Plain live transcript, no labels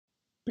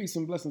Peace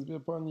and blessings be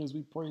upon you as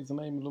we praise the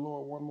name of the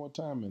Lord one more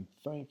time and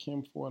thank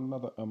Him for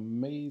another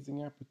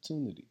amazing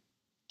opportunity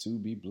to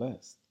be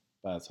blessed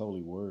by His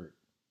holy word.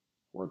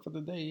 Word for the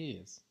day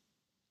is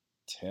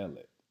tell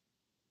it.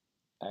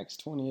 Acts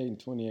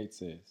 28:28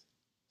 says,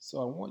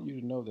 "So I want you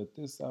to know that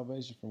this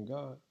salvation from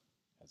God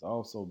has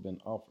also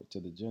been offered to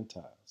the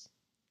Gentiles,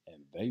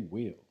 and they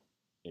will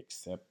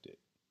accept it."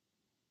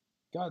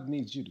 God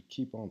needs you to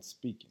keep on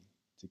speaking,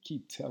 to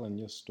keep telling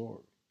your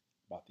story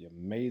about the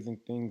amazing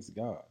things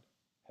God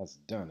has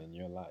done in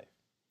your life.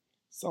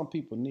 Some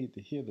people need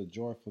to hear the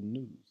joyful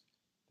news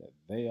that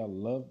they are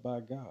loved by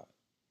God.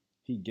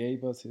 He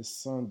gave us His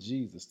Son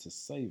Jesus to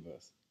save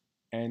us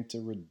and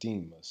to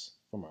redeem us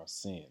from our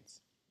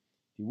sins.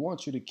 He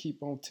wants you to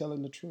keep on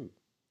telling the truth.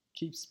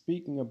 Keep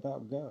speaking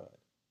about God,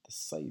 the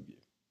Savior,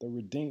 the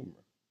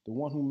Redeemer, the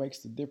one who makes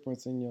the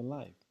difference in your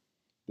life.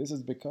 This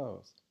is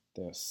because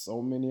there are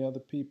so many other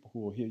people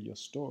who will hear your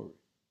story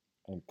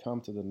and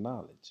come to the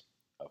knowledge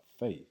of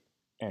faith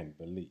and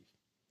belief.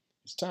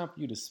 It's time for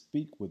you to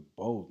speak with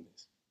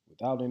boldness,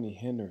 without any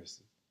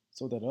hindrances,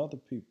 so that other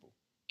people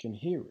can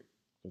hear it.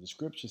 Because the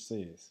scripture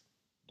says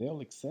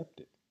they'll accept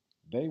it.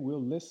 They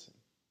will listen.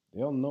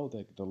 They'll know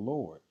that the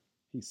Lord,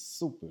 He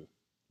super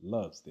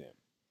loves them.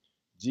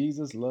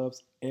 Jesus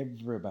loves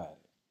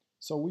everybody.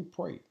 So we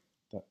pray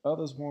that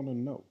others want to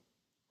know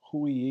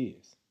who He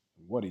is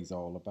and what He's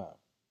all about.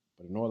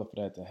 But in order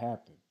for that to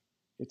happen,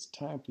 it's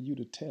time for you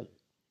to tell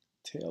it.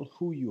 Tell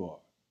who you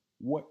are,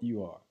 what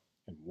you are,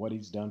 and what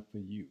He's done for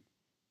you,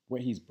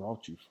 where He's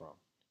brought you from,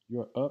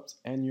 your ups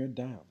and your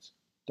downs.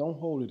 Don't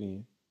hold it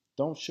in.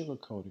 Don't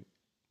sugarcoat it.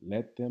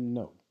 Let them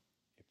know.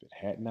 If it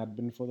had not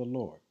been for the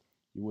Lord,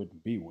 you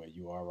wouldn't be where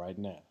you are right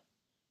now.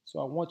 So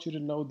I want you to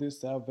know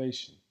this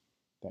salvation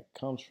that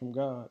comes from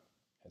God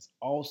has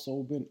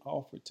also been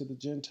offered to the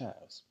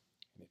Gentiles.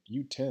 And if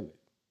you tell it,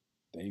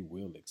 they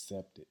will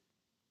accept it.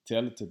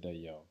 Tell it today,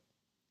 y'all.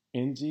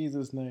 In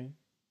Jesus' name,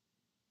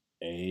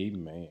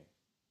 amen.